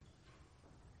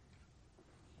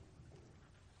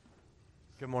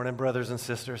Good morning, brothers and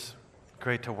sisters.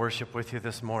 Great to worship with you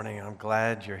this morning. I'm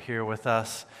glad you're here with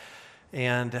us.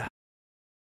 And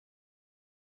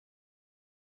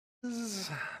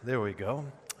there we go.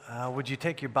 Would you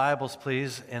take your Bibles,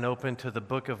 please, and open to the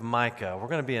book of Micah? We're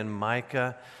going to be in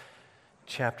Micah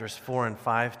chapters 4 and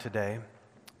 5 today.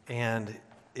 And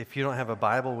if you don't have a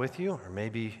Bible with you, or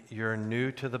maybe you're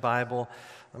new to the Bible,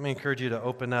 let me encourage you to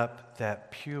open up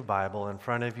that pew Bible in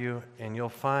front of you, and you'll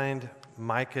find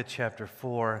Micah chapter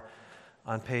 4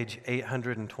 on page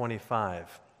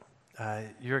 825.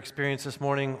 Your experience this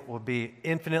morning will be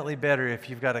infinitely better if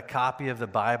you've got a copy of the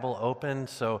Bible open,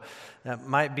 so that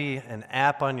might be an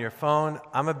app on your phone.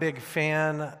 I'm a big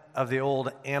fan of the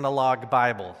old analog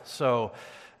Bible, so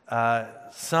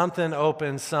something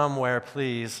open somewhere,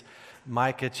 please.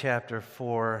 Micah chapter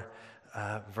 4,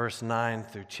 verse 9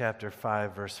 through chapter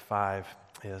 5, verse 5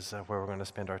 is where we're going to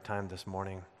spend our time this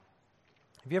morning.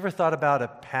 Have you ever thought about a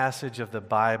passage of the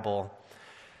Bible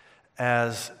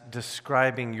as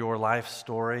describing your life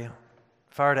story?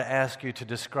 If I were to ask you to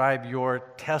describe your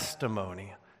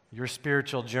testimony, your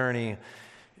spiritual journey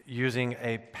using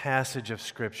a passage of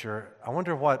Scripture, I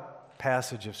wonder what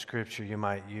passage of Scripture you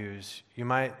might use. You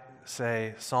might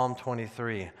say Psalm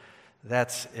 23.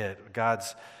 That's it.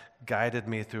 God's guided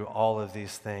me through all of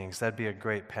these things. That'd be a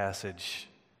great passage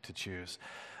to choose.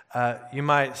 You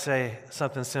might say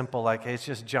something simple like, hey, it's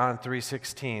just John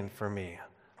 3:16 for me.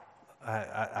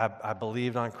 I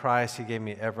believed on Christ. He gave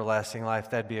me everlasting life.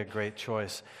 That'd be a great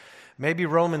choice. Maybe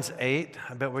Romans 8.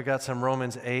 I bet we got some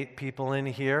Romans 8 people in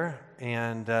here.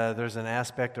 And there's an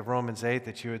aspect of Romans 8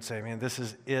 that you would say, man, this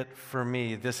is it for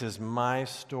me. This is my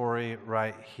story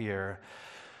right here.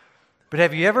 But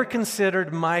have you ever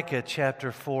considered Micah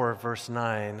chapter 4, verse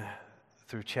 9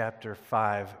 through chapter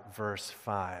 5, verse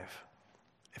 5?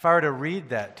 If I were to read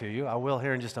that to you, I will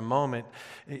here in just a moment,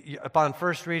 upon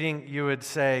first reading, you would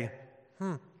say,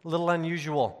 a little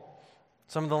unusual.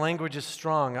 Some of the language is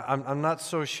strong. I'm not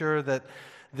so sure that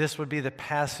this would be the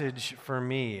passage for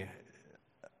me.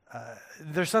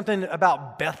 There's something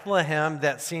about Bethlehem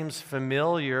that seems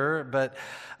familiar, but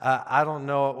I don't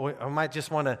know. I might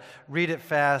just want to read it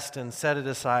fast and set it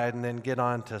aside and then get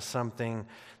on to something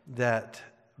that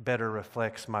better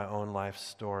reflects my own life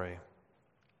story.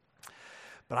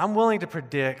 But I'm willing to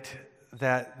predict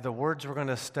that the words we're going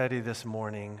to study this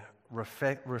morning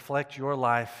reflect your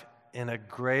life in a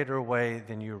greater way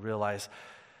than you realize.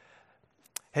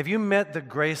 Have you met the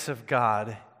grace of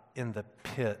God in the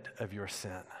pit of your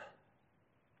sin?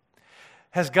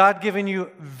 Has God given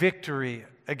you victory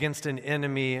against an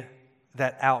enemy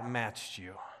that outmatched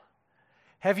you?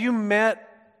 Have you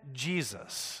met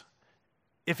Jesus?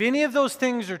 If any of those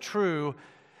things are true,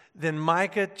 then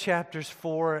Micah chapters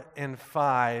 4 and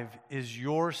 5 is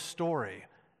your story.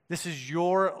 This is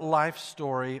your life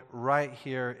story right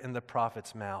here in the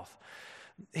prophet's mouth.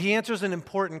 He answers an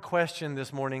important question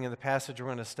this morning in the passage we're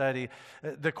going to study.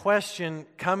 The question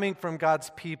coming from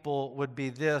God's people would be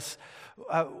this: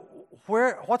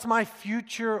 what's my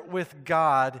future with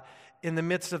God in the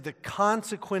midst of the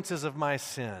consequences of my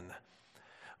sin?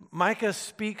 Micah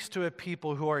speaks to a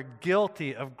people who are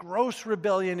guilty of gross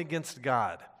rebellion against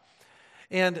God.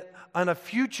 And on a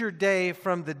future day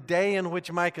from the day in which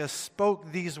Micah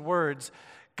spoke these words,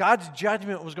 God's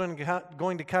judgment was going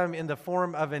to come in the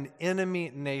form of an enemy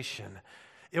nation.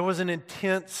 It was an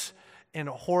intense and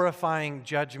horrifying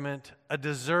judgment, a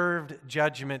deserved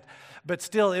judgment, but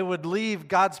still it would leave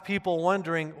God's people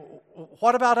wondering,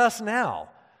 what about us now?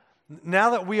 Now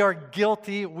that we are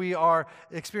guilty, we are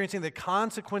experiencing the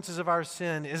consequences of our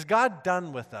sin, is God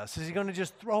done with us? Is He going to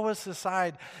just throw us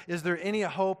aside? Is there any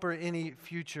hope or any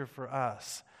future for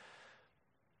us?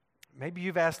 Maybe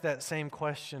you've asked that same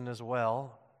question as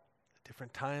well.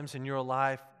 Different times in your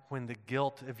life when the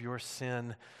guilt of your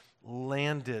sin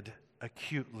landed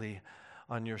acutely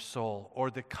on your soul,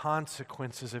 or the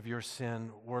consequences of your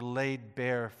sin were laid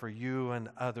bare for you and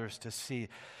others to see.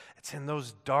 It's in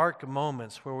those dark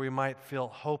moments where we might feel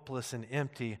hopeless and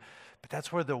empty, but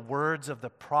that's where the words of the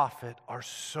prophet are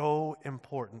so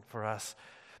important for us,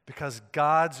 because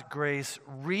God's grace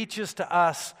reaches to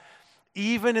us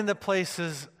even in the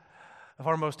places of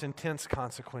our most intense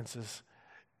consequences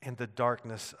and the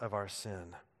darkness of our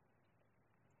sin.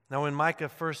 Now, when Micah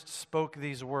first spoke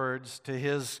these words to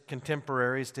his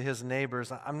contemporaries, to his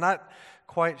neighbors, I'm not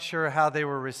quite sure how they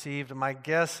were received. My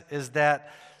guess is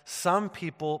that some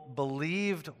people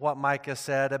believed what Micah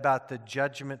said about the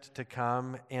judgment to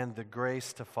come and the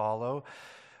grace to follow,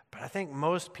 but I think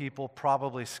most people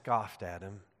probably scoffed at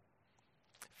him.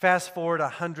 Fast forward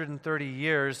 130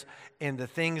 years, and the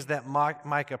things that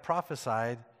Micah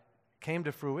prophesied came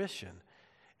to fruition.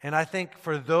 And I think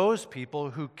for those people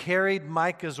who carried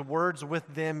Micah's words with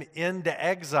them into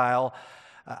exile,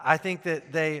 I think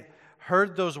that they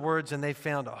heard those words and they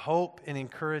found hope and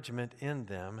encouragement in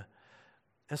them.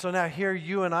 And so now here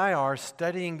you and I are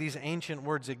studying these ancient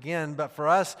words again, but for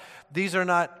us, these are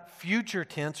not future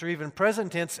tense or even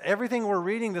present tense. Everything we're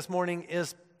reading this morning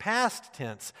is past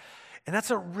tense. And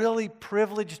that's a really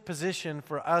privileged position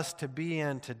for us to be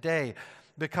in today,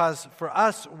 because for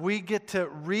us, we get to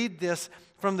read this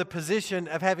from the position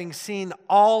of having seen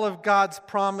all of God's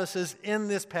promises in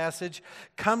this passage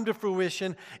come to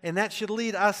fruition, and that should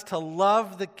lead us to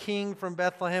love the King from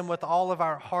Bethlehem with all of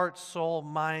our heart, soul,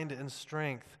 mind, and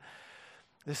strength.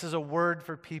 This is a word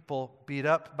for people beat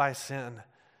up by sin,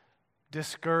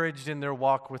 discouraged in their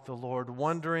walk with the Lord,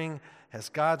 wondering, has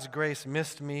God's grace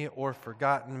missed me or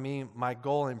forgotten me? My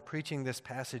goal in preaching this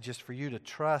passage is for you to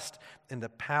trust in the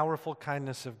powerful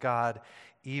kindness of God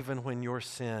even when your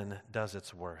sin does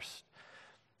its worst.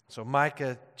 So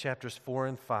Micah chapters 4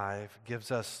 and 5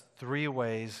 gives us 3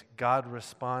 ways God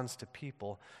responds to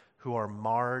people who are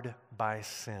marred by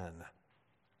sin.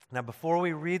 Now, before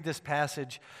we read this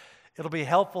passage, it'll be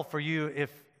helpful for you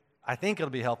I think it'll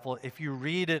be helpful if you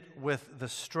read it with the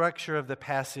structure of the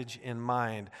passage in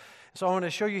mind. So I want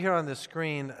to show you here on the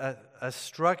screen a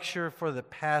structure for the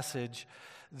passage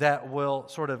that will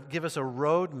sort of give us a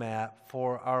roadmap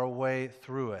for our way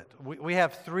through it. We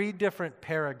have 3 different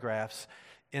paragraphs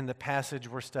in the passage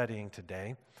we're studying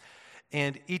today.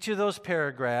 And each of those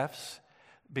paragraphs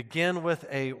begin with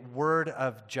a word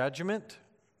of judgment.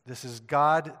 This is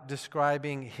God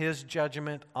describing His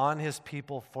judgment on His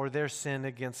people for their sin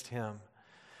against Him.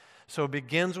 So it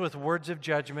begins with words of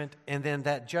judgment, and then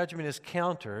that judgment is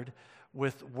countered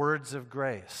with words of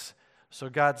grace. So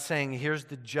God's saying, here's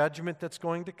the judgment that's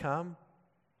going to come,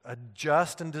 a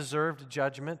just and deserved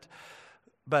judgment,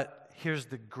 but here's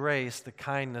the grace, the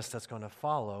kindness that's going to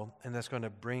follow, and that's going to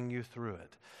bring you through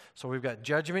it. So we've got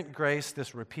judgment, grace,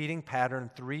 this repeating pattern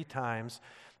 3 times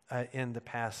in the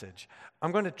passage.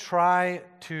 I'm going to try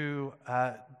to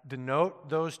denote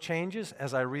those changes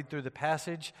as I read through the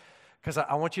passage, because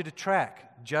I want you to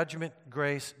track judgment,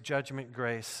 grace,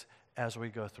 as we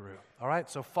go through. All right,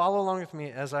 so follow along with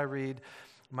me as I read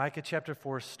Micah chapter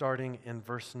 4, starting in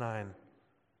verse 9.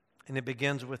 And it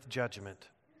begins with judgment.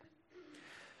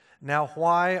 Now,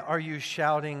 why are you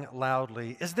shouting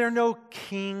loudly? Is there no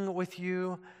king with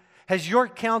you? Has your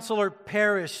counselor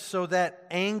perished so that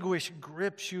anguish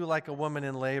grips you like a woman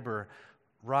in labor?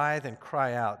 Writhe and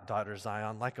cry out, daughter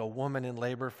Zion, like a woman in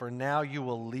labor, for now you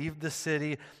will leave the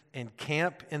city and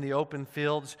camp in the open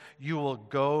fields. You will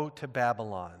go to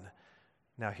Babylon.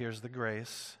 Now here's the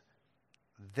grace.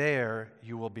 There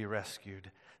you will be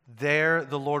rescued. There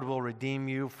the Lord will redeem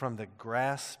you from the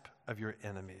grasp of your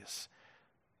enemies.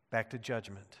 Back to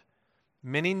judgment.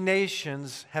 Many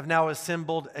nations have now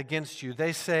assembled against you.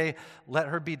 They say, let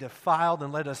her be defiled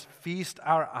and let us feast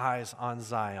our eyes on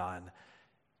Zion.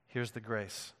 Here's the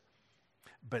grace.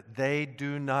 But they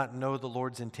do not know the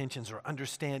Lord's intentions or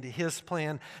understand His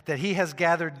plan, that He has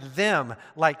gathered them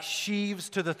like sheaves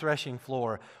to the threshing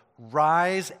floor.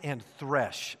 Rise and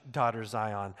thresh, daughter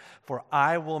Zion, for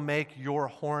I will make your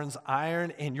horns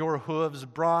iron and your hooves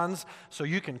bronze, so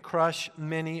you can crush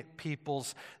many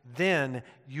peoples. Then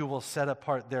you will set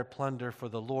apart their plunder for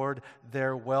the Lord,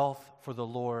 their wealth for the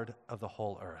Lord of the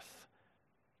whole earth.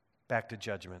 Back to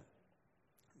judgment.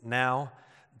 Now,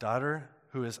 daughter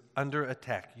who is under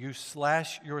attack, you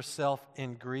slash yourself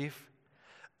in grief.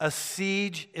 A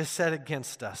siege is set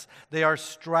against us. They are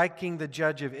striking the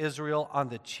judge of Israel on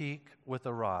the cheek with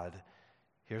a rod.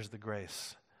 Here's the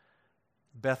grace.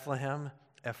 Bethlehem,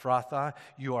 Ephrathah,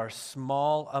 you are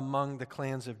small among the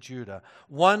clans of Judah.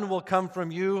 One will come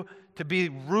from you to be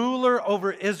ruler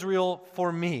over Israel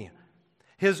for me.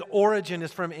 His origin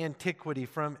is from antiquity,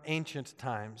 from ancient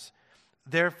times.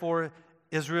 Therefore,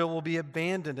 Israel will be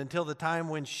abandoned until the time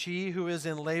when she who is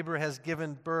in labor has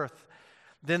given birth.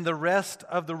 Then the rest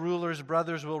of the ruler's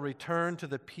brothers will return to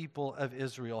the people of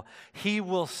Israel. He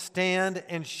will stand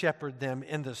and shepherd them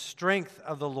in the strength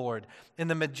of the Lord, in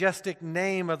the majestic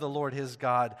name of the Lord his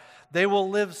God. They will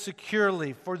live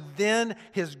securely, for then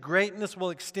His greatness will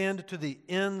extend to the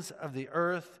ends of the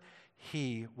earth.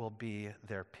 He will be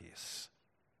their peace.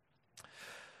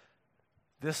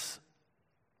 This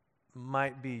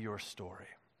might be your story.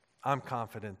 I'm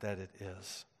confident that it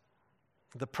is.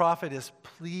 The prophet is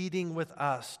pleading with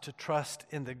us to trust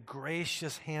in the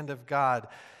gracious hand of God,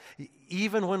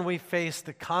 even when we face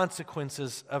the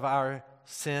consequences of our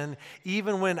sin,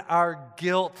 even when our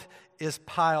guilt is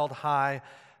piled high.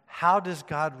 How does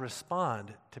God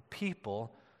respond to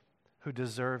people who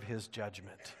deserve His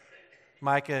judgment?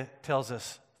 Micah tells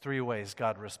us three ways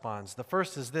God responds. The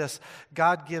first is this: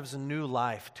 God gives new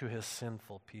life to his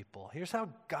sinful people. Here's how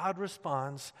God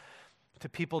responds to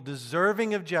people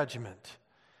deserving of judgment.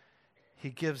 He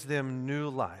gives them new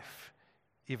life,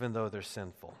 even though they're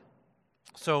sinful.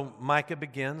 So Micah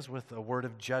begins with a word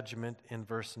of judgment in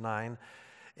verse 9.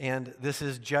 And this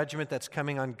is judgment that's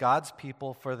coming on God's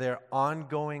people for their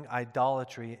ongoing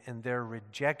idolatry and their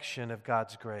rejection of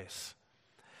God's grace.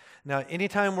 Now,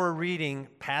 anytime we're reading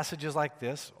passages like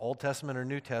this, Old Testament or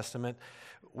New Testament,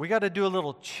 we got to do a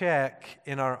little check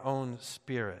in our own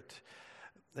spirit.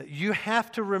 You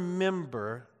have to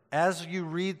remember, as you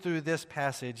read through this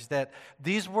passage, that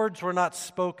these words were not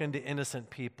spoken to innocent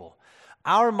people.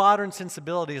 Our modern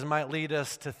sensibilities might lead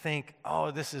us to think,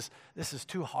 oh, this is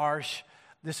too harsh,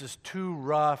 this is too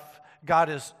rough, God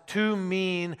is too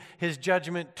mean, his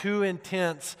judgment too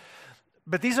intense.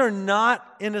 But these are not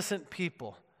innocent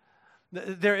people.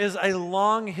 There is a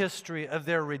long history of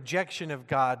their rejection of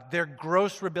God, their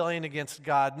gross rebellion against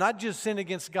God, not just sin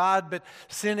against God, but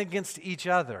sin against each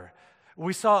other.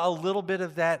 We saw a little bit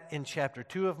of that in chapter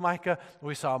 2 of Micah.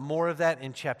 We saw more of that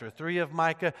in chapter 3 of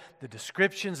Micah. The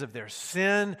descriptions of their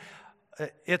sin,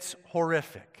 it's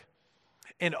horrific.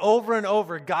 And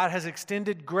over, God has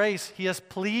extended grace. He has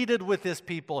pleaded with his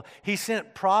people. He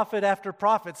sent prophet after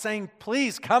prophet saying,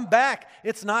 please come back.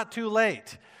 It's not too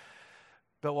late.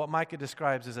 But what Micah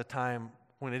describes is a time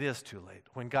when it is too late,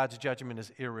 when God's judgment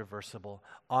is irreversible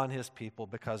on his people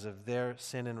because of their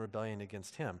sin and rebellion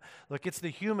against him. Look, it's the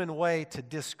human way to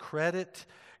discredit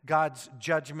God's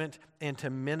judgment and to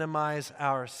minimize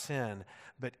our sin.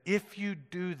 But if you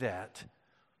do that,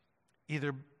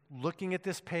 either looking at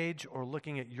this page or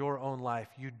looking at your own life,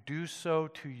 you do so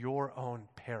to your own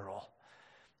peril.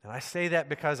 And I say that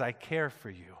because I care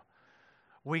for you.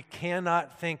 We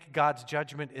cannot think God's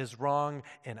judgment is wrong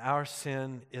and our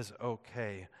sin is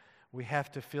okay. We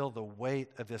have to feel the weight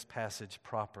of this passage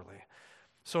properly.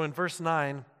 So in verse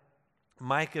 9,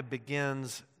 Micah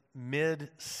begins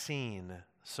mid-scene,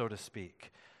 so to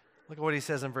speak. Look at what he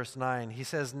says in verse 9. He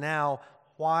says, now,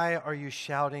 why are you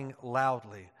shouting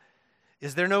loudly?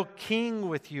 Is there no king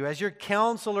with you? Has your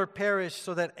counselor perished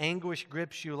so that anguish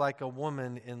grips you like a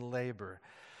woman in labor?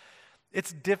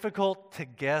 It's difficult to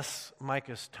guess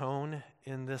Micah's tone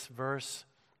in this verse.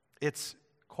 It's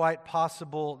quite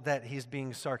possible that he's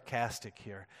being sarcastic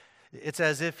here. It's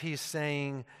as if he's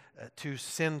saying to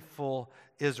sinful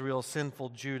Israel, sinful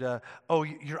Judah, oh,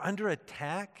 you're under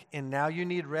attack and now you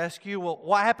need rescue? Well,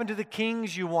 what happened to the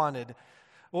kings you wanted?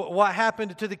 What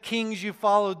happened to the kings you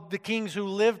followed, the kings who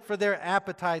lived for their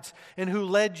appetites and who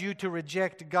led you to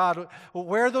reject God? Well,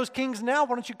 where are those kings now?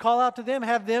 Why don't you call out to them,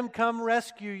 have them come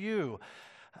rescue you?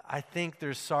 I think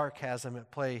there's sarcasm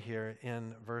at play here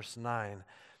in verse 9.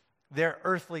 Their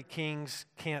earthly kings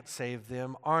can't save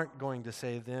them, aren't going to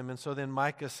save them. And so then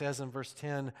Micah says in verse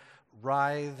 10,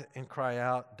 writhe and cry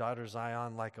out, daughter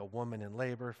Zion, like a woman in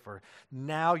labor, for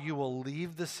now you will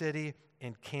leave the city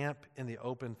and camp in the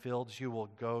open fields, you will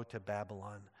go to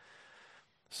Babylon.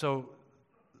 So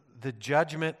the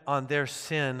judgment on their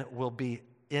sin will be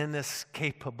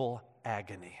inescapable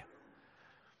agony.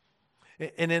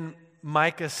 And then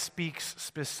Micah speaks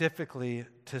specifically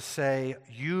to say,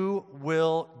 you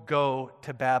will go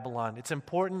to Babylon. It's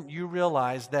important you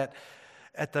realize that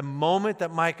at the moment that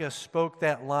Micah spoke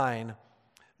that line,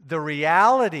 the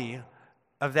reality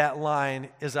of that line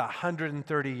is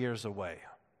 130 years away.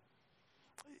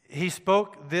 He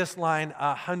spoke this line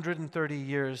 130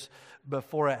 years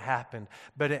before it happened,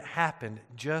 but it happened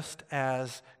just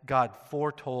as God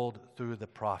foretold through the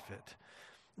prophet.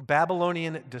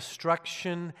 Babylonian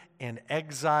destruction and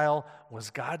exile was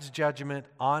God's judgment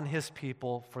on his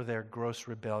people for their gross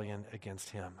rebellion against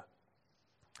him.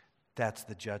 That's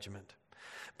the judgment.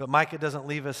 But Micah doesn't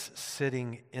leave us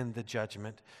sitting in the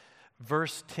judgment.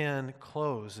 Verse 10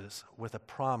 closes with a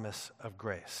promise of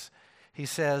grace. He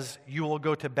says, you will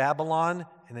go to Babylon,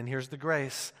 and then here's the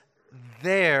grace.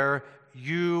 There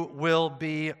you will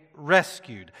be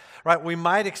rescued. Right? We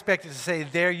might expect it to say,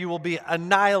 there you will be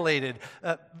annihilated,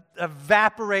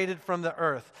 evaporated from the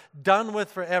earth, done with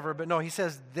forever. But no, he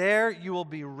says, there you will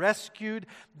be rescued.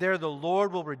 There the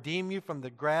Lord will redeem you from the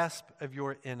grasp of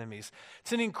your enemies.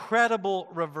 It's an incredible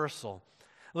reversal.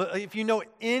 If you know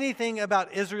anything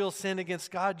about Israel's sin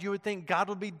against God, you would think God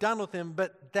will be done with him,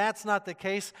 but that's not the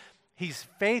case. He's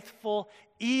faithful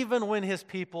even when his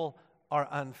people are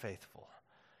unfaithful.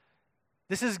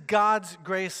 This is God's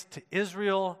grace to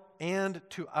Israel and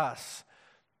to us.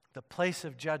 The place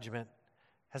of judgment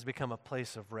has become a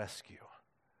place of rescue.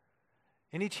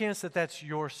 Any chance that that's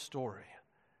your story?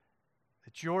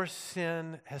 That your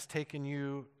sin has taken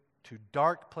you to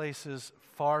dark places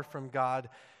far from God.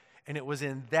 And it was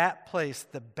in that place,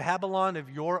 the Babylon of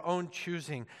your own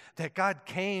choosing, that God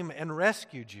came and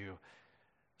rescued you,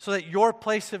 so that your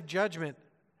place of judgment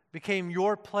became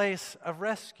your place of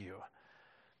rescue.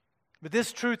 But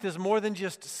this truth is more than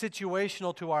just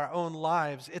situational to our own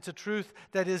lives. It's a truth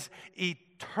that is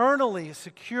eternally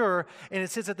secure, and it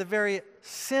sits at the very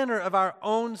center of our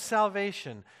own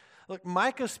salvation. Look,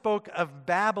 Micah spoke of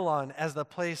Babylon as the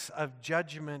place of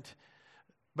judgment,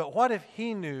 but what if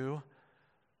he knew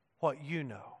what you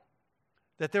know?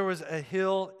 That there was a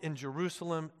hill in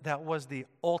Jerusalem that was the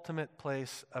ultimate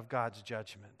place of God's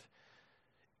judgment.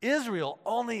 Israel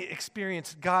only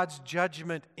experienced God's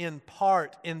judgment in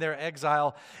part in their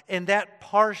exile, and that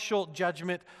partial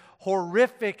judgment,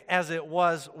 horrific as it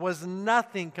was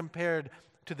nothing compared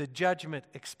to the judgment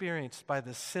experienced by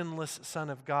the sinless Son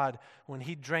of God when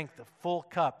he drank the full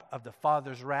cup of the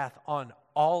Father's wrath on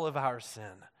all of our sin.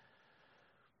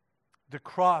 The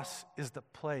cross is the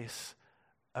place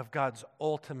of God's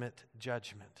ultimate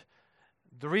judgment.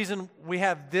 The reason we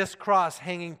have this cross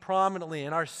hanging prominently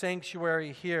in our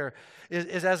sanctuary here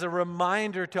is as a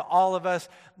reminder to all of us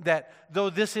that though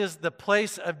this is the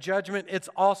place of judgment, it's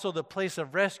also the place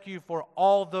of rescue for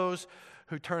all those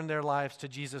who turn their lives to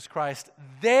Jesus Christ.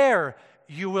 There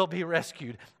you will be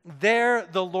rescued. There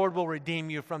the Lord will redeem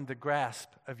you from the grasp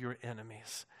of your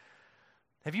enemies.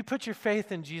 Have you put your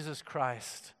faith in Jesus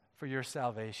Christ for your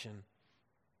salvation?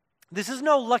 This is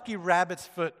no lucky rabbit's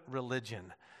foot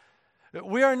religion.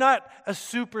 We are not a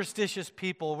superstitious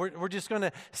people. We're just going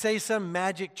to say some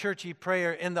magic churchy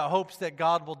prayer in the hopes that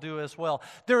God will do as well.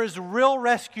 There is real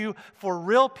rescue for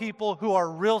real people who are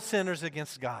real sinners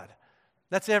against God.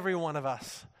 That's every one of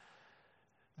us.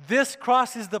 This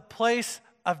cross is the place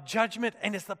of judgment,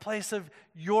 and it's the place of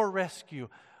your rescue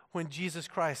when Jesus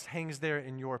Christ hangs there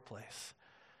in your place.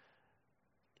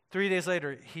 3 days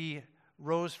later, he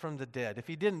rose from the dead. If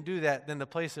he didn't do that, then the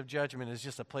place of judgment is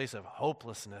just a place of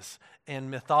hopelessness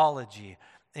and mythology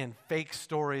and fake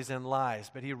stories and lies.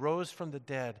 But he rose from the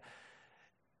dead.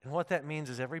 And what that means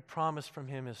is every promise from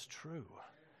him is true.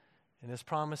 And his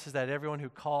promise is that everyone who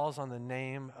calls on the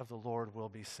name of the Lord will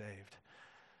be saved.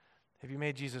 Have you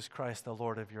made Jesus Christ the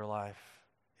Lord of your life?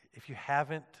 If you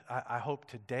haven't, I hope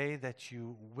today that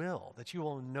you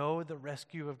will know the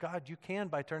rescue of God. You can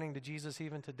by turning to Jesus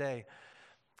even today.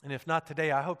 And if not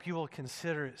today, I hope you will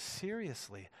consider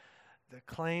seriously the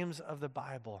claims of the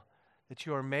Bible that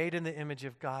you are made in the image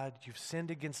of God. You've sinned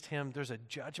against him. There's a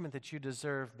judgment that you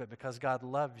deserve, but because God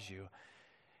loves you,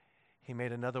 he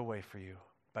made another way for you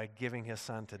by giving his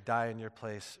Son to die in your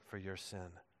place for your sin.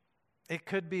 It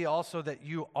could be also that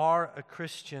you are a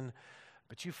Christian,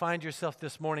 but you find yourself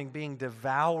this morning being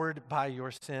devoured by your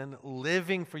sin,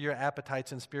 living for your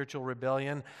appetites in spiritual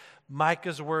rebellion.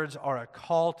 Micah's words are a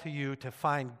call to you to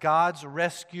find God's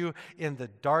rescue in the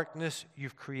darkness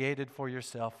you've created for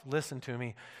yourself. Listen to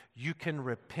me. You can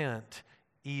repent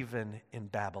even in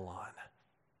Babylon.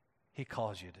 He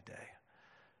calls you today.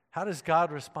 How does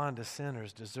God respond to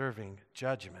sinners deserving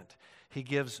judgment? He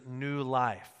gives new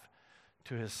life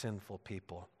to his sinful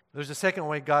people. There's a second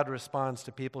way God responds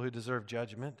to people who deserve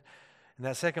judgment, and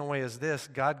that second way is this: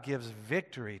 God gives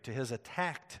victory to his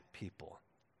attacked people.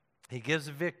 He gives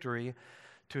victory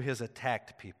to his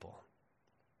attacked people.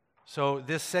 So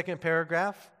this second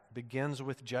paragraph begins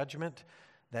with judgment.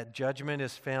 That judgment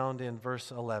is found in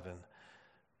verse 11.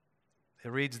 It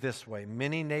reads this way: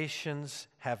 "Many nations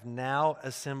have now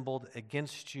assembled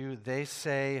against you. They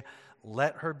say,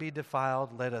 'Let her be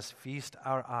defiled. Let us feast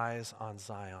our eyes on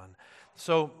Zion.'"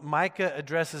 So Micah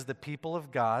addresses the people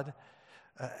of God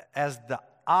as the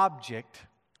object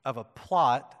of a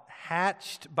plot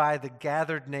hatched by the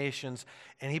gathered nations,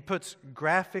 and he puts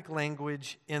graphic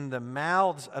language in the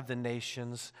mouths of the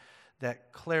nations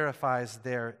that clarifies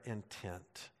their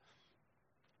intent.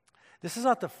 This is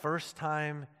not the first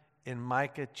time in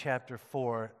Micah chapter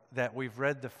 4 that we've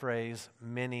read the phrase,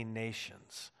 "many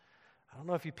nations." I don't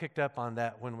know if you picked up on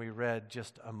that when we read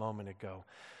just a moment ago.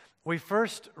 We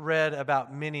first read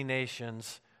about many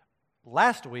nations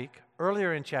last week,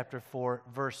 earlier in chapter 4,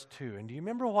 verse 2. And do you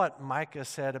remember what Micah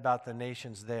said about the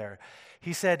nations there?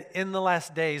 He said, in the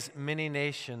last days, many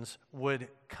nations would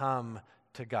come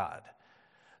to God.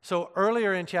 So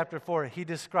earlier in chapter 4, he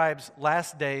describes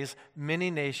last days, many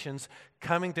nations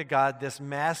coming to God, this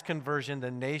mass conversion,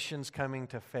 the nations coming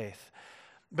to faith.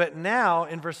 But now,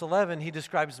 in verse 11, he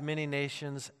describes many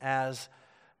nations as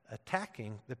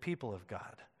attacking the people of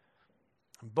God.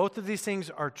 Both of these things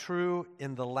are true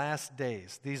in the last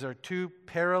days. These are two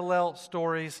parallel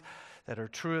stories that are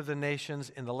true of the nations.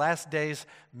 In the last days,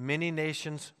 many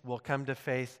nations will come to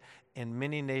faith. and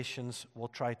many nations will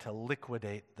try to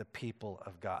liquidate the people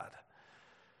of God.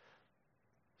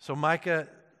 So Micah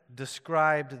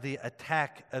described the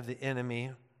attack of the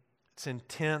enemy. It's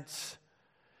intense.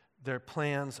 Their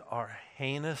plans are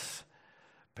heinous.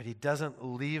 But he doesn't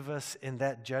leave us in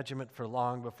that judgment for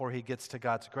long before he gets to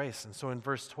God's grace. And so in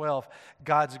verse 12,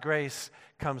 God's grace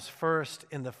comes first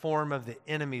in the form of the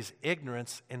enemy's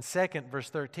ignorance. And second, verse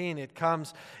 13, it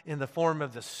comes in the form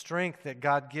of the strength that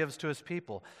God gives to his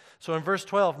people. So in verse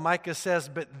 12, Micah says,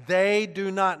 "But they do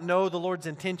not know the Lord's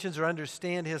intentions or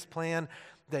understand his plan,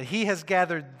 that he has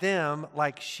gathered them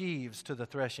like sheaves to the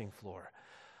threshing floor."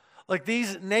 Like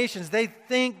these nations, they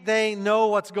think they know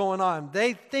what's going on.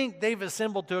 They think they've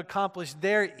assembled to accomplish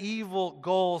their evil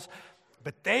goals,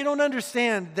 but they don't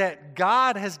understand that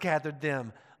God has gathered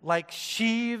them like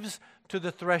sheaves to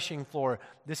the threshing floor.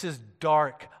 This is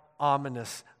dark,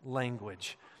 ominous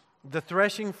language. The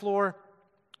threshing floor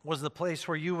was the place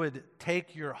where you would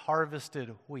take your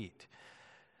harvested wheat.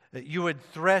 You would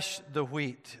thresh the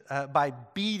wheat by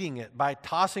beating it, by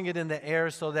tossing it in the air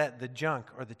so that the junk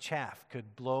or the chaff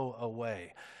could blow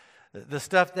away. The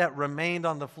stuff that remained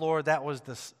on the floor, that was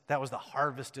the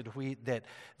harvested wheat that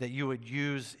you would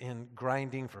use in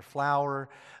grinding for flour,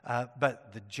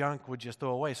 but the junk would just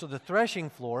throw away. So the threshing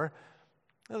floor,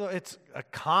 it's a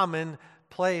common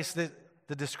place. The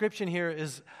description here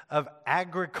is of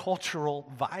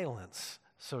agricultural violence,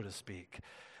 so to speak.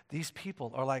 These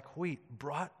people are like wheat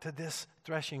brought to this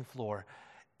threshing floor,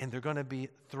 and they're going to be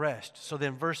threshed. So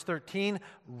then verse 13,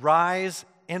 "Rise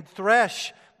and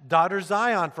thresh, daughter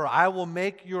Zion, for I will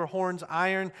make your horns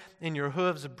iron and your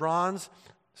hooves bronze,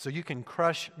 so you can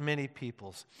crush many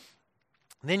peoples.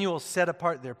 Then you will set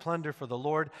apart their plunder for the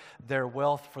Lord, their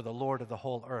wealth for the Lord of the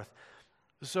whole earth."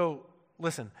 So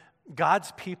listen,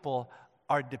 God's people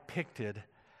are depicted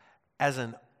as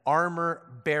an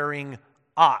armor-bearing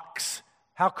ox.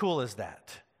 How cool is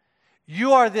that?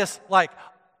 You are this like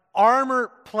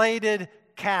armor-plated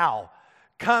cow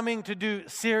coming to do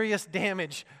serious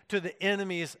damage to the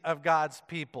enemies of God's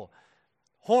people.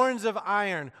 Horns of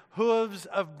iron, hooves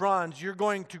of bronze. You're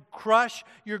going to crush,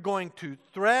 you're going to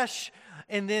thresh,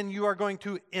 and then you are going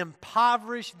to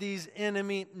impoverish these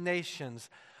enemy nations.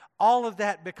 All of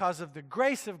that because of the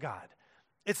grace of God.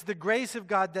 It's the grace of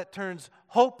God that turns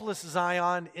hopeless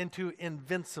Zion into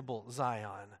invincible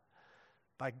Zion.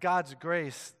 By God's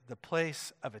grace, the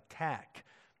place of attack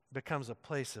becomes a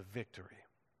place of victory.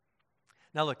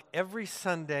 Now look, every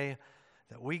Sunday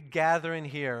that we gather in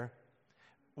here,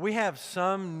 we have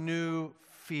some new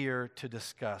fear to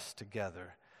discuss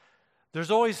together. There's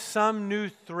always some new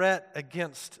threat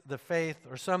against the faith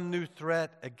or some new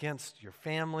threat against your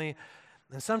family.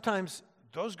 And sometimes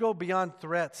those go beyond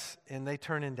threats and they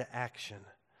turn into action.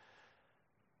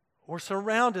 We're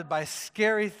surrounded by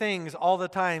scary things all the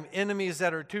time. Enemies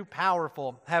that are too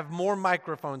powerful, have more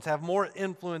microphones, have more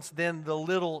influence than the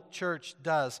little church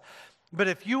does. But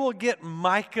if you will get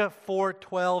Micah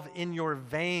 4:12 in your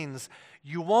veins,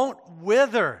 you won't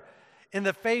wither in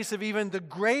the face of even the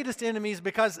greatest enemies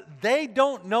because they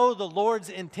don't know the Lord's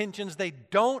intentions. They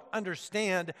don't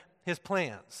understand his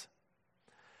plans.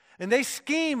 And they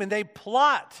scheme and they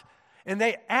plot and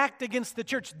they act against the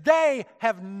church. They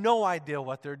have no idea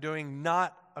what they're doing,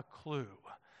 not a clue.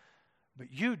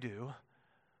 But you do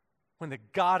when the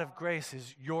God of grace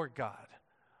is your God.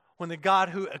 When the God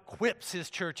who equips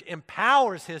his church,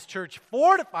 empowers his church,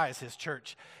 fortifies his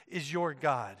church is your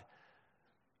God.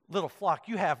 Little flock,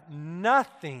 you have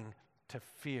nothing to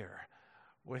fear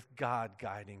with God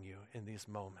guiding you in these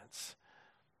moments.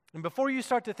 And before you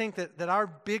start to think that our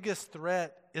biggest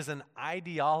threat is an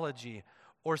ideology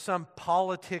or some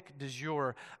politic du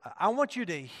jour, I want you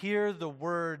to hear the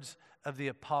words of the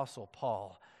Apostle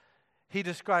Paul. He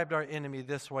described our enemy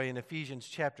this way in Ephesians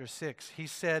chapter 6. He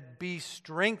said, "Be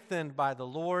strengthened by the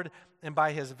Lord and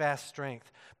by his vast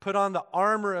strength. Put on the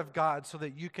armor of God so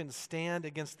that you can stand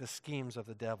against the schemes of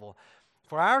the devil.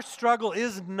 For our struggle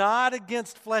is not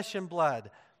against flesh and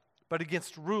blood, but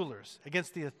against rulers,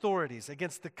 against the authorities,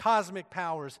 against the cosmic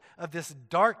powers of this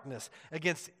darkness,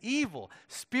 against evil,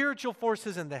 spiritual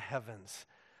forces in the heavens."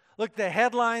 Look, the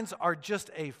headlines are just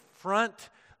a front.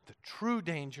 The true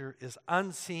danger is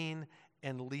unseen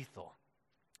and lethal.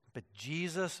 But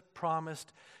Jesus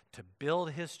promised to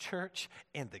build his church,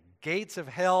 and the gates of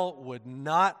hell would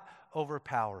not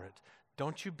overpower it.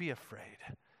 Don't you be afraid.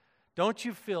 Don't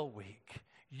you feel weak.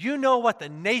 You know what the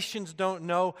nations don't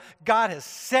know. God has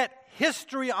set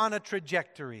history on a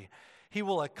trajectory. He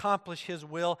will accomplish his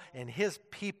will, and his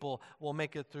people will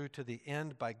make it through to the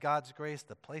end. By God's grace,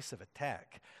 the place of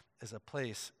attack is a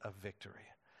place of victory.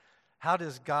 How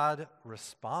does God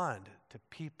respond to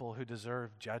people who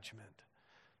deserve judgment?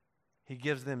 He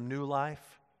gives them new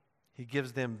life. He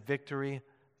gives them victory.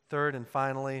 Third and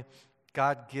finally,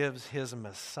 God gives his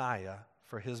Messiah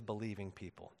for his believing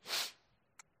people.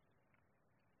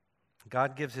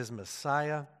 God gives his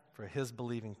Messiah for his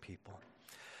believing people.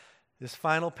 This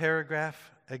final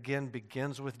paragraph, again,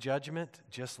 begins with judgment,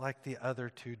 just like the other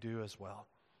two do as well.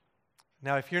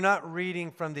 Now, if you're not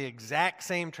reading from the exact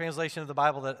same translation of the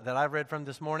Bible that I've read from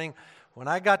this morning, when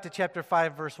I got to chapter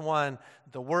 5, verse 1,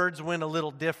 the words went a little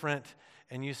different,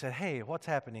 and you said, hey, what's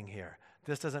happening here?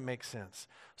 This doesn't make sense.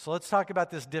 So let's talk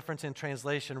about this difference in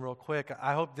translation real quick.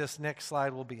 I hope this next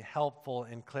slide will be helpful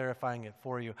in clarifying it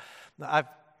for you. Now, I've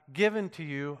given to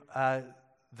you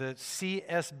the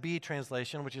CSB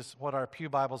translation, which is what our pew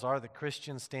Bibles are, the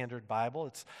Christian Standard Bible.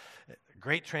 It's a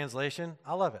great translation.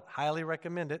 I love it. Highly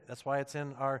recommend it. That's why it's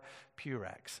in our pew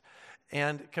racks.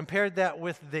 And compared that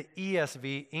with the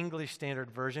ESV, English Standard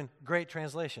Version, great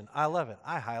translation. I love it.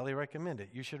 I highly recommend it.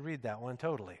 You should read that one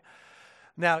totally.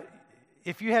 Now,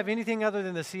 if you have anything other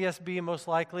than the CSB, most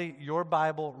likely your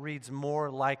Bible reads more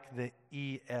like the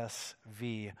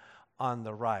ESV on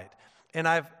the right. And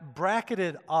I've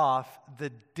bracketed off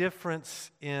the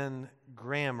difference in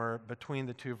grammar between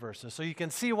the two verses. So you can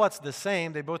see what's the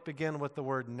same. They both begin with the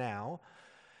word now.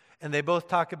 And they both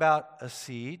talk about a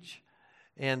siege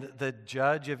and the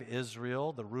judge of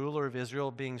Israel, the ruler of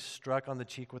Israel, being struck on the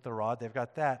cheek with a rod. They've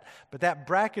got that. But that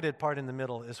bracketed part in the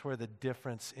middle is where the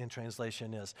difference in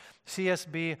translation is.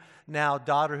 CSB, now,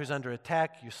 daughter who's under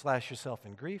attack, you slash yourself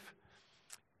in grief.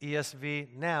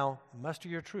 ESV, now, muster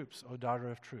your troops, O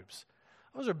daughter of troops.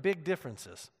 Those are big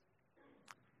differences,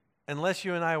 unless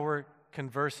you and I were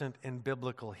conversant in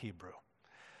biblical Hebrew.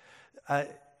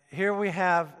 Here we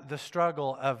have the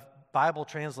struggle of Bible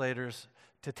translators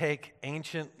to take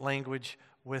ancient language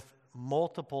with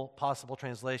multiple possible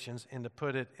translations and to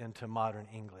put it into modern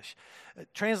English.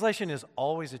 Translation is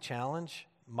always a challenge.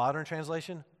 Modern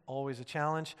translation, always a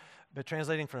challenge. But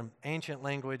translating from ancient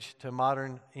language to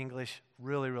modern English,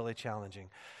 really, really challenging.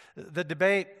 The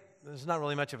debate, there's not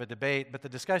really much of a debate, but the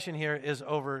discussion here is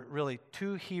over really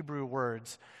two Hebrew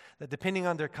words that, depending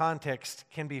on their context,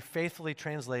 can be faithfully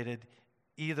translated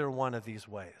either one of these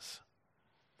ways.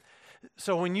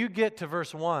 So when you get to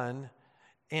verse 1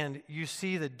 and you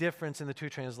see the difference in the two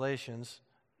translations,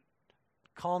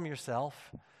 calm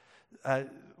yourself.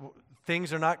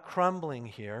 Things are not crumbling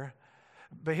here.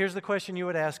 But here's the question you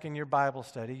would ask in your Bible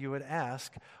study. You would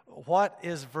ask, what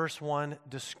is verse 1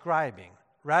 describing?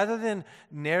 Rather than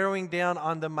narrowing down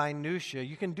on the minutia,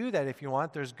 you can do that if you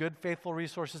want. There's good, faithful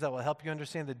resources that will help you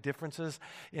understand the differences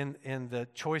in the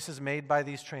choices made by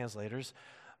these translators.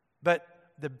 But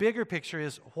the bigger picture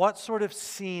is, what sort of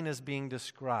scene is being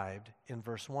described in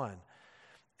verse 1?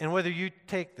 And whether you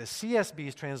take the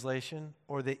CSB's translation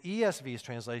or the ESV's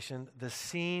translation, the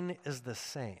scene is the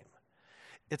same.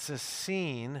 It's a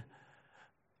scene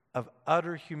of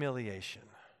utter humiliation.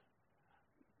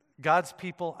 God's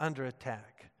people under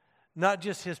attack. Not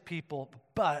just his people,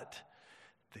 but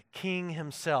the king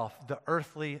himself, the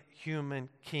earthly human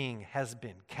king, has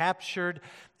been captured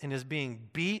and is being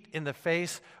beat in the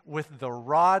face with the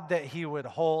rod that he would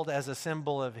hold as a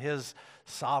symbol of his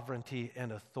sovereignty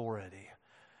and authority.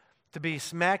 To be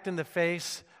smacked in the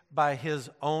face by his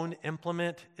own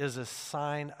implement is a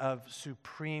sign of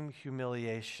supreme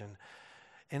humiliation.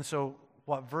 And so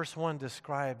what verse 1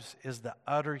 describes is the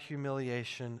utter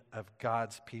humiliation of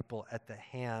God's people at the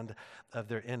hand of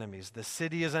their enemies. The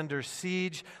city is under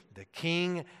siege. The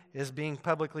king is being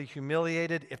publicly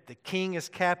humiliated. If the king is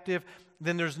captive,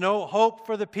 then there's no hope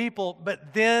for the people.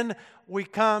 But then we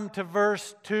come to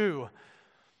verse 2.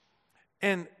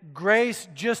 And grace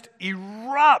just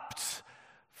erupts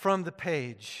from the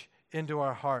page into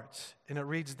our hearts. And it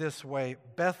reads this way: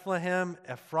 Bethlehem,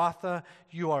 Ephrathah,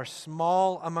 you are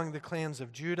small among the clans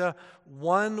of Judah.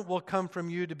 One will come from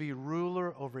you to be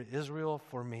ruler over Israel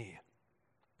for me.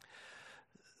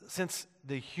 Since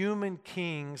the human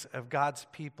kings of God's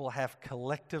people have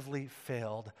collectively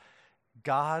failed,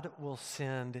 God will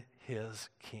send his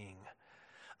king.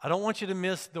 I don't want you to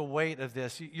miss the weight of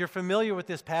this. You're familiar with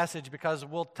this passage because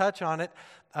we'll touch on it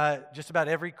just about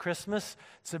every Christmas.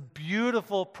 It's a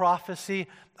beautiful prophecy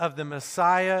of the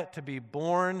Messiah to be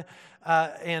born.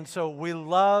 And so we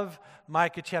love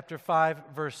Micah chapter 5,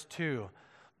 verse 2.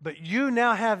 But you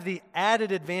now have the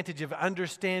added advantage of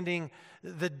understanding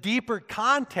the deeper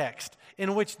context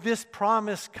in which this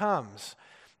promise comes.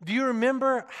 Do you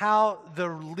remember how the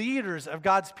leaders of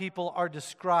God's people are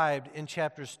described in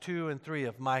chapters 2 and 3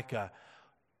 of Micah?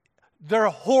 They're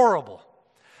horrible.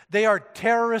 They are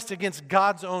terrorists against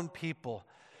God's own people.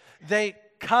 They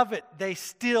covet, they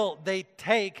steal, they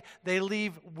take, they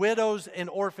leave widows and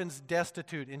orphans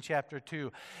destitute in chapter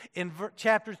 2. In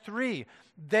chapter 3,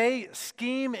 they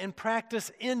scheme and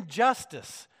practice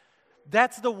injustice.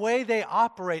 That's the way they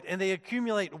operate, and they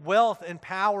accumulate wealth and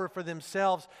power for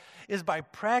themselves is by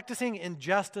practicing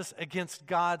injustice against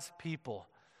God's people.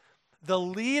 The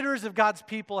leaders of God's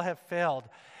people have failed.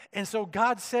 And so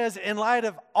God says, in light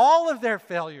of all of their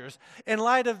failures, in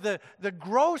light of the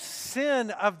gross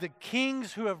sin of the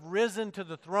kings who have risen to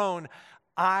the throne,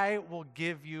 I will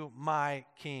give you my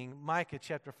king. Micah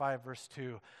chapter 5, verse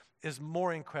 2 is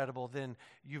more incredible than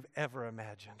you've ever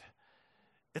imagined.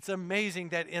 It's amazing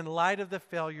that in light of the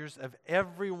failures of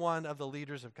every one of the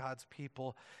leaders of God's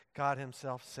people, God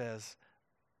himself says,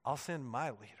 I'll send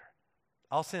my leader.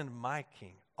 I'll send my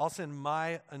king. I'll send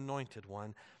my anointed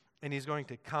one. And he's going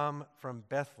to come from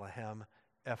Bethlehem,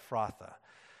 Ephrathah.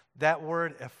 That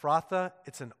word Ephrathah,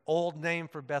 it's an old name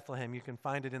for Bethlehem. You can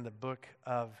find it in the book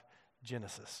of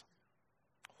Genesis.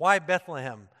 Why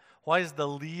Bethlehem? Why is the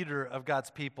leader of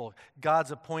God's people, God's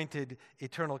appointed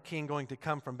eternal king, going to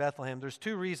come from Bethlehem? There's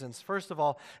two reasons. First of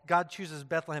all, God chooses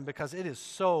Bethlehem because it is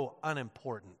so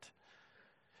unimportant.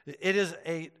 It is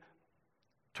a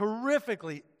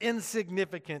terrifically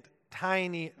insignificant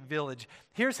tiny village.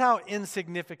 Here's how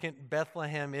insignificant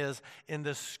Bethlehem is in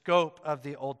the scope of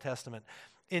the Old Testament.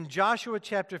 In Joshua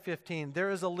chapter 15,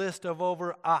 there is a list of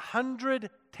over 100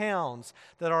 towns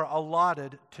that are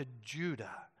allotted to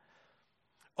Judah.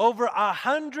 Over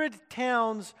 100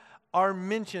 towns are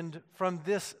mentioned from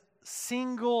this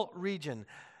single region.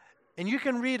 And you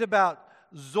can read about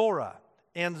Zorah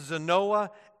and Zanoah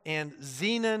and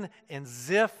Zenan and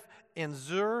Ziph and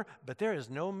Zur, but there is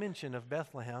no mention of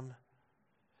Bethlehem.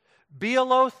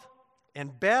 Bealoth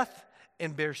and Beth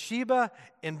and Beersheba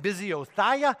and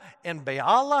Biziothia and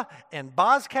Baalah and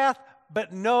Bozkath,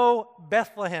 but no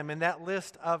Bethlehem in that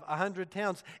list of 100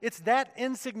 towns. It's that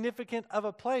insignificant of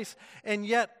a place, and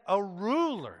yet a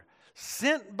ruler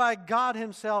sent by God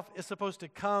himself is supposed to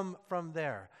come from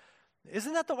there.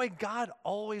 Isn't that the way God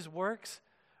always works?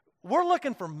 We're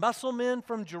looking for muscle men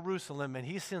from Jerusalem, and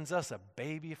he sends us a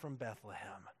baby from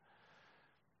Bethlehem.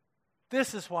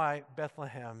 This is why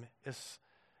Bethlehem is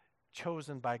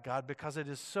chosen by God, because it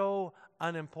is so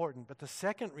unimportant. But the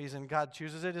second reason God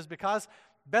chooses it is because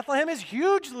Bethlehem is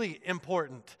hugely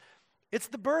important. It's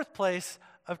the birthplace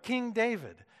of King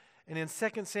David. And in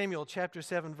 2 Samuel chapter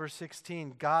 7, verse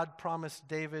 16, God promised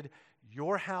David,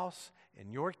 your house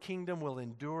and your kingdom will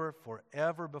endure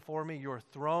forever before me. Your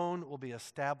throne will be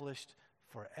established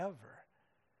forever.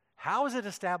 How is it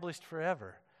established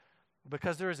forever?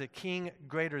 Because there is a king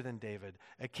greater than David,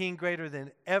 a king greater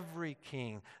than every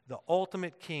king, the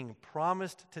ultimate king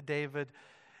promised to David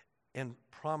and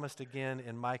promised again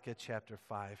in Micah chapter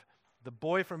 5. The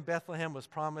boy from Bethlehem was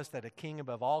promised that a king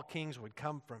above all kings would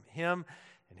come from him,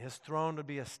 and his throne would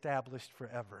be established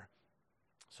forever.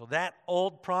 So that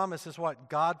old promise is what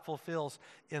God fulfills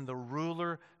in the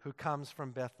ruler who comes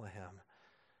from Bethlehem.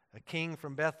 A king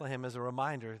from Bethlehem is a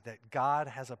reminder that God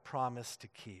has a promise to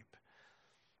keep.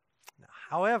 Now,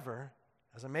 however,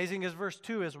 as amazing as verse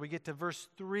 2 is, we get to verse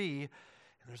 3, and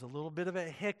there's a little bit of a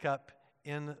hiccup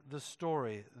in the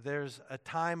story. There's a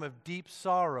time of deep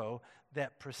sorrow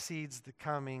that precedes the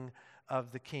coming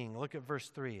of the king. Look at verse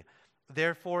 3.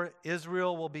 Therefore,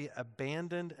 Israel will be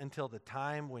abandoned until the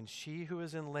time when she who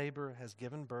is in labor has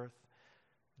given birth.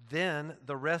 Then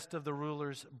the rest of the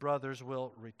ruler's brothers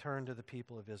will return to the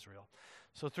people of Israel.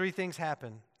 So three things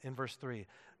happen in verse 3.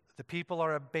 The people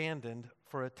are abandoned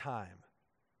for a time.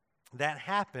 That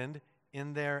happened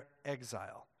in their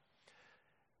exile.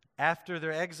 After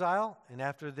their exile and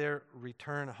after their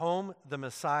return home, the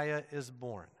Messiah is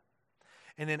born.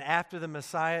 And then after the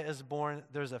Messiah is born,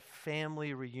 there's a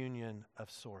family reunion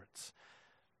of sorts.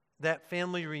 That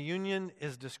family reunion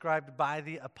is described by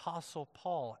the Apostle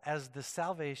Paul as the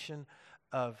salvation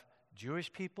of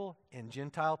Jewish people and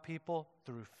Gentile people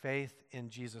through faith in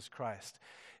Jesus Christ.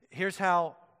 Here's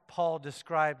how Paul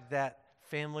described that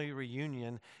family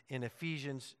reunion in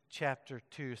Ephesians chapter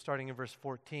 2, starting in verse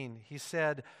 14. He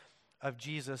said of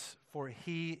Jesus, "For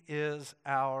he is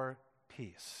our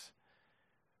peace,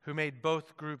 who made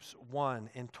both groups one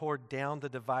and tore down the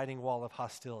dividing wall of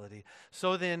hostility.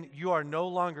 So then you are no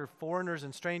longer foreigners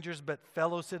and strangers, but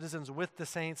fellow citizens with the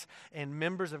saints and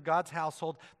members of God's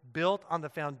household, built on the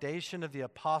foundation of the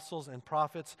apostles and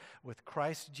prophets, with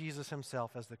Christ Jesus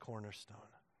himself as the cornerstone."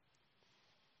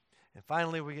 And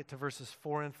finally, we get to verses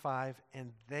 4 and 5,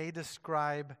 and they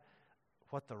describe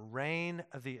what the reign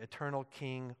of the eternal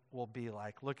king will be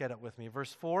like. Look at it with me.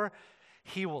 Verse 4,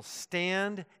 he will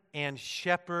stand and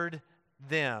shepherd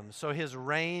them. So his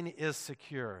reign is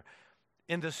secure.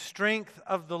 In the strength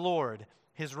of the Lord,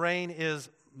 his reign is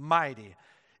mighty.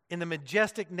 In the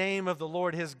majestic name of the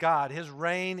Lord his God, his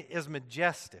reign is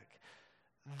majestic.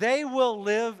 They will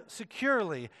live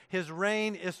securely. His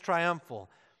reign is triumphal.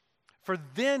 For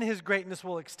then his greatness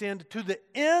will extend to the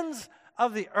ends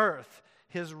of the earth.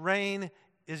 His reign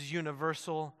is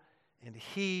universal, and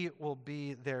he will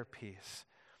be their peace.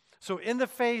 So in the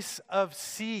face of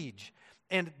siege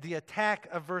and the attack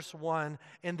of verse 1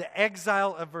 and the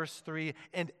exile of verse 3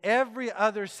 and every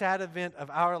other sad event of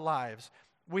our lives,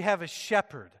 we have a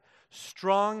shepherd,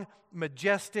 strong,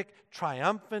 majestic,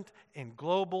 triumphant, and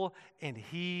global, and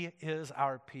he is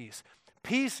our peace.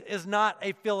 Peace is not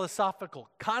a philosophical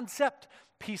concept.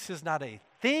 Peace is not a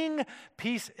thing.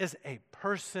 Peace is a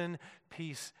person.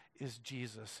 Peace is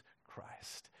Jesus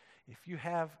Christ. If you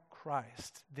have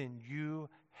Christ, then you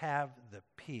have the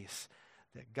peace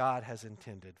that God has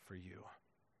intended for you.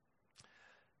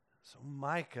 So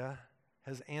Micah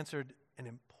has answered an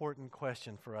important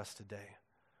question for us today.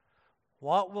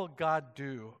 What will God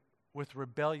do with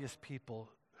rebellious people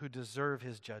who deserve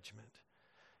his judgment?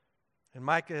 And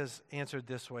Micah has answered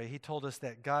this way. He told us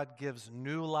that God gives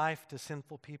new life to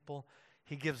sinful people,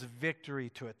 he gives victory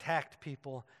to attacked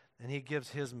people, and he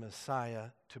gives his Messiah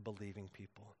to believing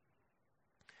people.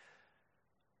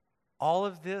 All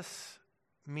of this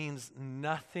means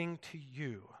nothing to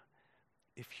you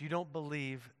if you don't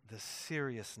believe the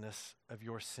seriousness of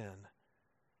your sin.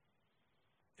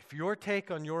 If your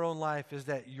take on your own life is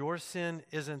that your sin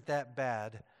isn't that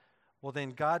bad, well,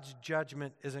 then God's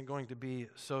judgment isn't going to be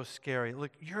so scary.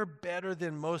 Look, you're better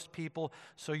than most people,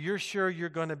 so you're sure you're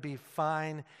going to be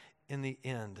fine in the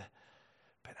end.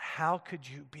 But how could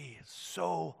you be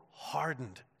so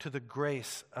hardened to the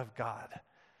grace of God?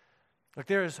 Look,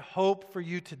 there is hope for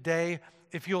you today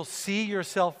if you'll see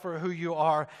yourself for who you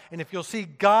are, and if you'll see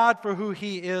God for who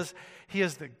he is. He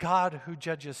is the God who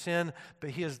judges sin,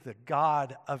 but he is the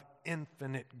God of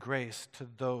infinite grace to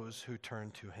those who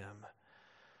turn to him.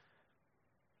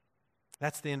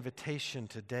 That's the invitation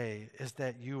today, is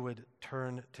that you would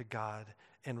turn to God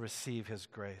and receive his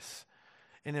grace.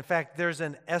 And in fact, there's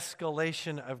an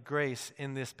escalation of grace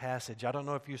in this passage. I don't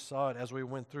know if you saw it as we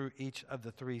went through each of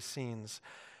the three scenes.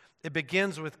 It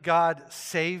begins with God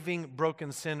saving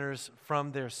broken sinners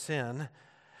from their sin.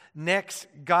 Next,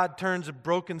 God turns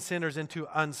broken sinners into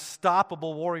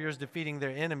unstoppable warriors defeating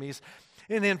their enemies.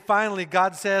 And then finally,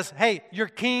 God says, hey, your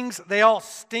kings, they all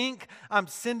stink. I'm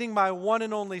sending my one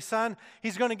and only Son.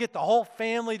 He's going to get the whole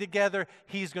family together.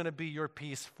 He's going to be your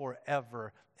peace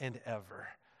forever and ever.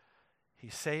 He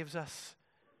saves us.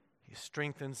 He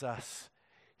strengthens us.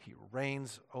 He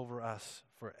reigns over us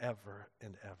forever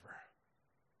and ever.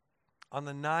 On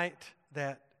the night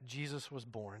that Jesus was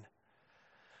born,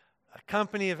 a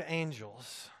company of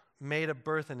angels made a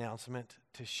birth announcement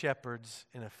to shepherds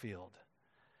in a field.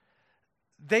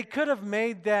 They could have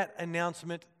made that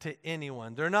announcement to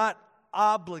anyone. They're not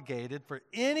obligated for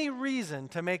any reason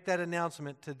to make that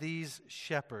announcement to these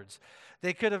shepherds.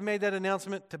 They could have made that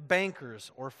announcement to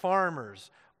bankers or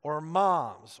farmers or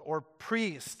moms or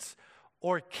priests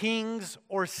or kings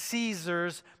or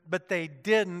Caesars, but they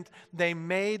didn't. They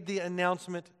made the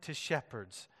announcement to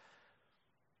shepherds.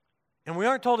 And we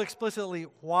aren't told explicitly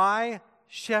why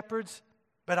shepherds,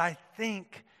 but I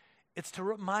think it's to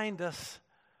remind us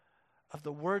of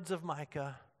the words of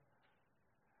Micah,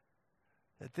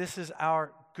 that this is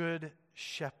our good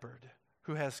shepherd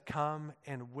who has come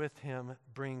and with him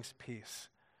brings peace.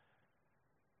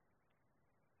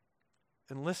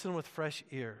 And listen with fresh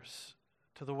ears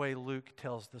to the way Luke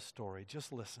tells the story.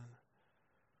 Just listen.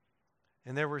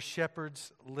 And there were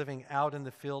shepherds living out in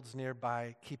the fields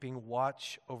nearby, keeping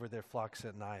watch over their flocks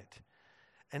at night.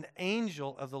 An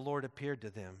angel of the Lord appeared to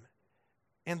them,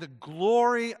 and the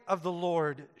glory of the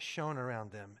Lord shone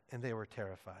around them, and they were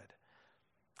terrified.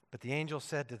 But the angel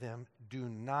said to them, do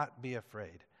not be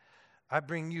afraid. I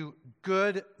bring you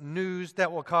good news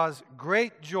that will cause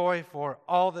great joy for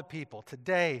all the people.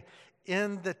 Today,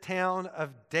 in the town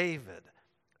of David,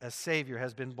 a Savior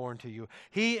has been born to you.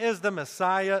 He is the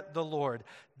Messiah, the Lord.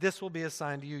 This will be a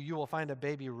sign to you. You will find a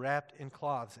baby wrapped in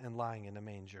cloths and lying in a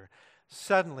manger.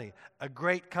 Suddenly, a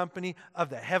great company of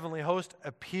the heavenly host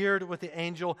appeared with the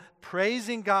angel,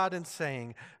 praising God and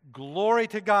saying, glory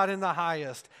to God in the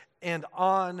highest, and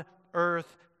on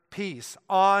earth peace.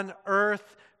 On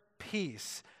earth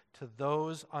peace to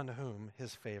those on whom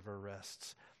his favor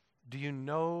rests. Do you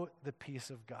know the peace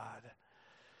of God?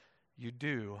 You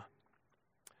do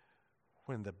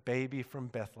when the baby from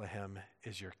Bethlehem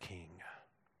is your king.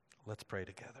 Let's pray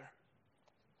together.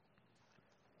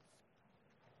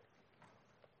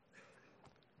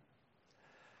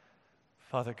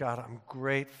 Father God, I'm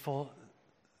grateful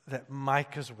that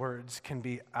Micah's words can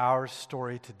be our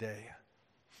story today.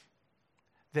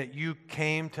 That you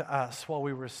came to us while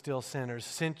we were still sinners,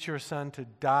 sent your Son to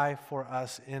die for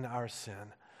us in our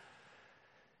sin.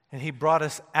 And he brought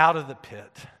us out of the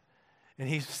pit, and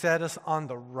he set us on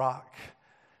the rock.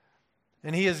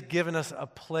 And he has given us a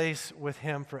place with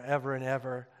him forever and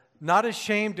ever, not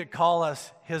ashamed to call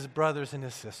us his brothers and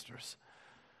his sisters.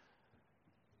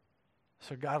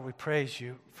 So God, we praise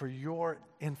you for your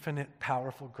infinite,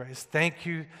 powerful grace. Thank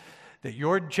you that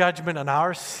your judgment on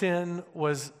our sin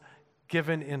was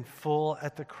given in full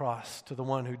at the cross to the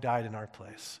one who died in our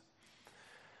place.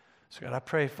 So God, I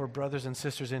pray for brothers and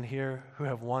sisters in here who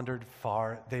have wandered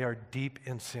far. They are deep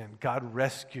in sin. God,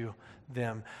 rescue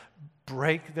them.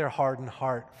 Break their hardened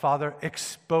heart. Father,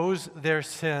 expose their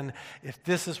sin. If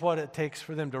this is what it takes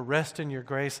for them to rest in your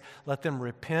grace, let them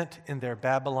repent in their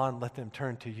Babylon. Let them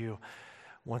turn to you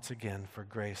once again for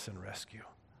grace and rescue.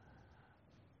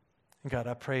 And God,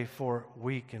 I pray for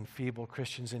weak and feeble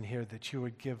Christians in here that you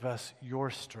would give us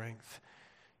your strength,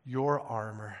 your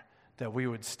armor, that we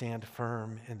would stand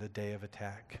firm in the day of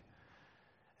attack.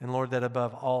 And Lord, that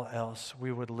above all else,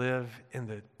 we would live in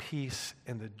the peace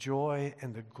and the joy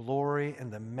and the glory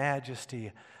and the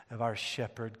majesty of our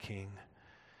Shepherd King.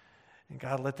 And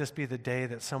God, let this be the day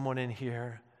that someone in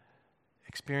here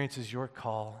experiences your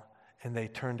call and they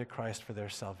turn to Christ for their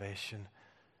salvation.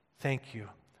 Thank you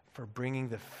for bringing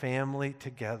the family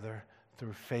together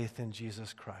through faith in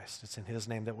Jesus Christ. It's in his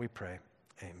name that we pray.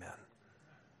 Amen.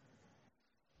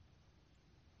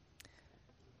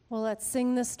 Well, let's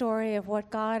sing the story of what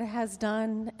God has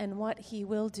done and what he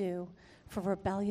will do for rebellious